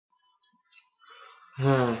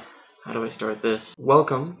How do I start this?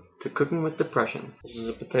 Welcome to Cooking with Depression. This is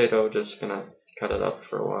a potato, just gonna cut it up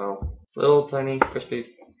for a while. Little tiny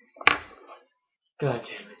crispy. God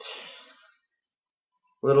damn it.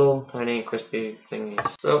 Little tiny crispy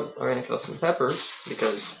thingies. So we're gonna cook some peppers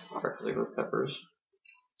because breakfast egg with peppers.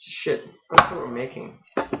 Shit, that's what we're making.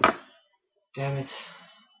 Damn it.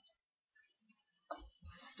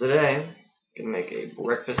 Today, I'm gonna make a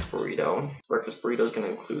breakfast burrito. Breakfast burrito is gonna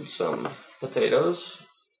include some potatoes,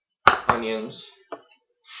 onions,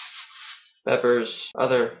 peppers,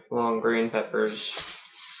 other long green peppers.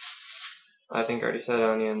 I think I already said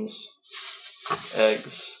onions,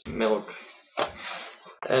 eggs, milk,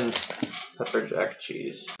 and pepper jack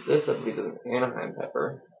cheese. This I believe is an Anaheim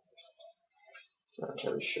pepper. Not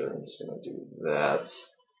entirely sure. I'm just gonna do that.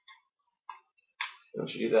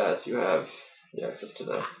 Once you do that, you have the access to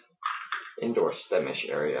the indoor stemish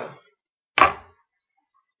area.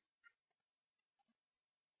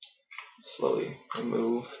 Slowly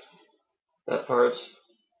remove that part.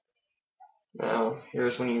 Now,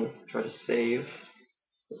 here's when you try to save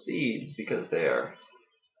the seeds because they are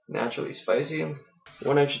naturally spicy.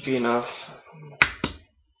 One egg should be enough.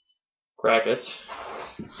 Crack it.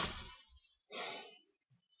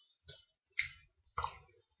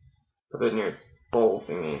 Put it in your bowl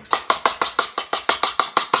thingy.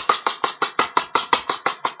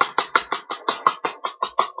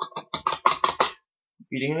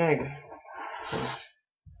 Beating an egg.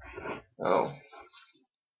 Oh.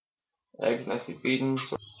 Eggs nicely beaten.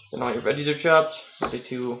 So then all your veggies are chopped, ready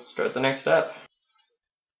to start the next step.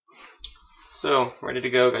 So, ready to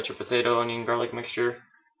go. Got your potato, onion, garlic mixture.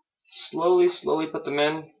 Slowly put them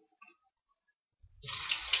in.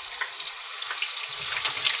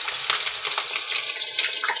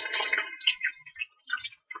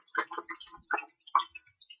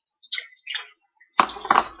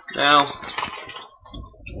 Now,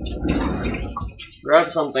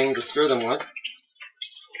 grab something to stir them with.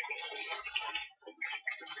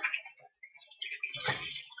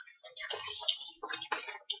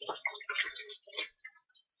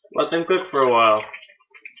 Let them cook for a while.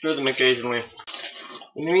 Stir them occasionally.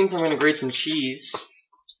 In the meantime, I'm going to grate some cheese.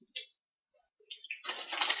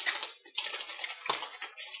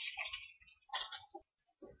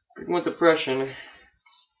 Cooking with depression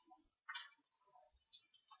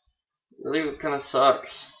really kind of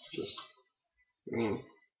sucks.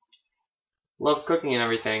 Love cooking and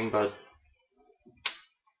everything, but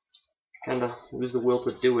kind of lose the will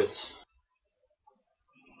to do it.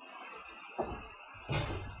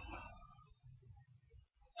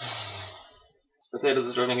 Potatoes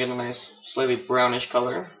are starting to get a nice, slightly brownish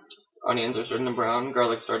color. Onions are starting to brown.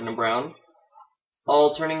 Garlic's starting to brown. It's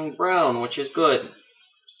all turning brown, which is good.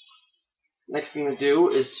 Next thing to do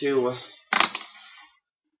is to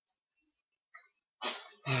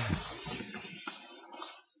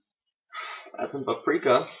add some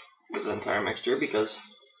paprika to the entire mixture because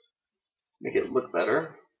make it look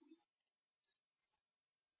better.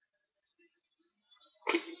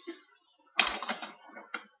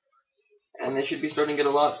 And they should be starting to get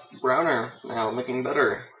a lot browner now, looking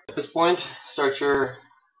better. At this point, start your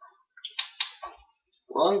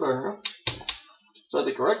wrong burner. Start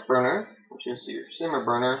the correct burner, which is your simmer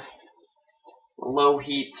burner. Low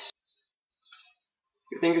heat. If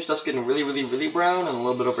you think your stuff's getting really brown and a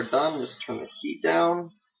little bit overdone, just turn the heat down.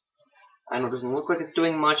 I know it doesn't look like it's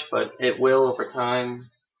doing much, but it will over time.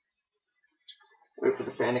 Wait for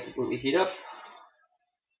the pan to completely heat up.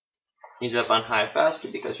 Heat it up on high faster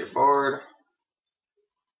because you're bored.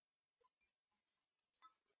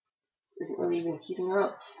 Isn't really even heating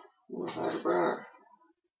up. Move higher burner.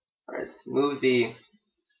 Alright, move the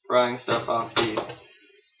frying stuff off the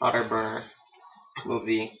hotter burner. Move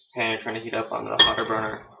the pan you're trying to heat up onto the hotter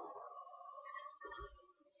burner.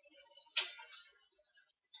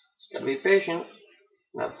 Just gotta be patient.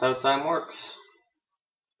 That's how time works.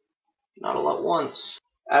 Not all at once.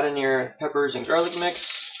 Add in your peppers and garlic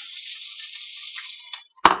mix.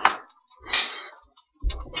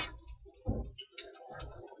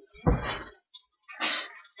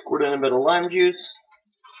 Squirt in a bit of lime juice.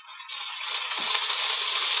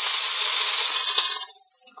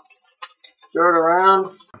 Stir it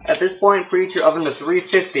around. At this point, preheat your oven to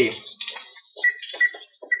 350.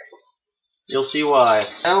 You'll see why.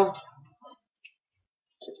 Now, add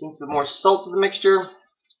a bit more salt to the mixture.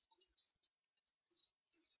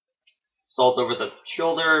 Salt over the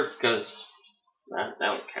shoulder, because I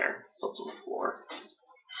don't care. Salt's on the floor.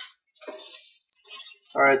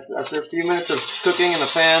 Alright, after a few minutes of cooking in the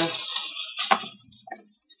pan,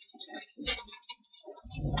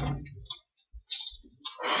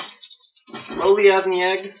 slowly add in the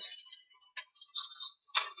eggs.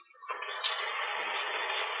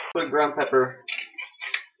 Put ground pepper.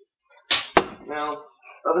 Now,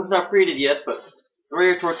 oven's not preheated yet, but throw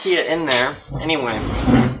your tortilla in there anyway.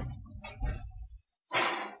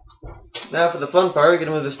 Now for the fun part, we're going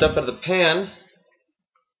to move the stuff out of the pan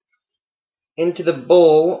into the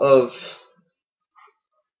bowl of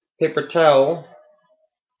paper towel.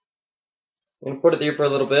 I'm going to put it there for a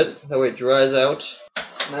little bit, that way it dries out.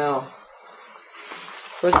 Now,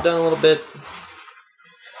 press it down a little bit.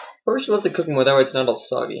 First, let it cook more, that way it's not all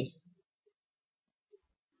soggy.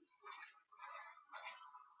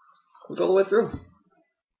 Cook it all the way through.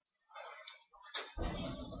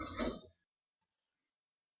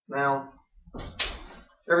 Now,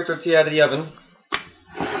 every tortilla out of the oven.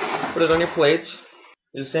 Put it on your plates.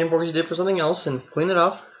 Do the same work as you did for something else and clean it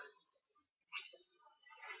off.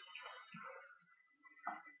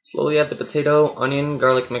 Slowly add the potato, onion,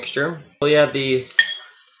 garlic mixture. Slowly add the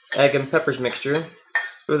egg and peppers mixture.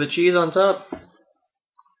 Throw the cheese on top. If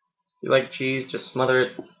you like cheese, just smother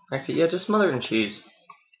it. Actually, yeah, just smother it in cheese.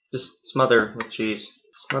 Just smother with cheese.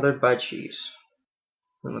 Smothered by cheese.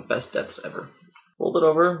 One of the best deaths ever. Fold it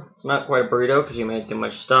over. It's not quite a burrito because you made too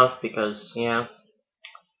much stuff because, yeah.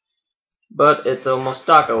 But it's almost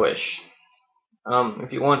taco-ish.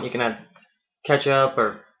 If you want, you can add ketchup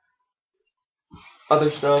or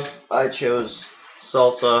other stuff. I chose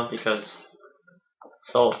salsa because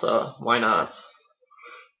salsa, why not?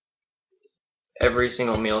 Every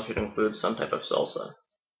single meal should include some type of salsa.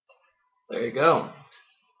 There you go.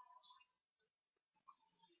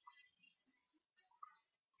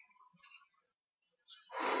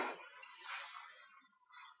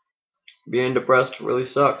 Being depressed really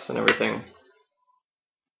sucks and everything.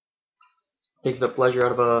 Takes the pleasure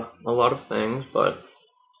out of a lot of things, but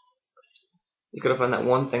you gotta find that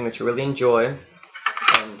one thing that you really enjoy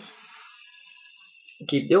and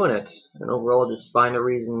keep doing it. And overall, just find a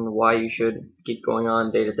reason why you should keep going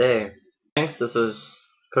on day to day. Thanks, this was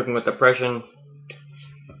Cooking with Depression.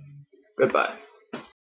 Goodbye.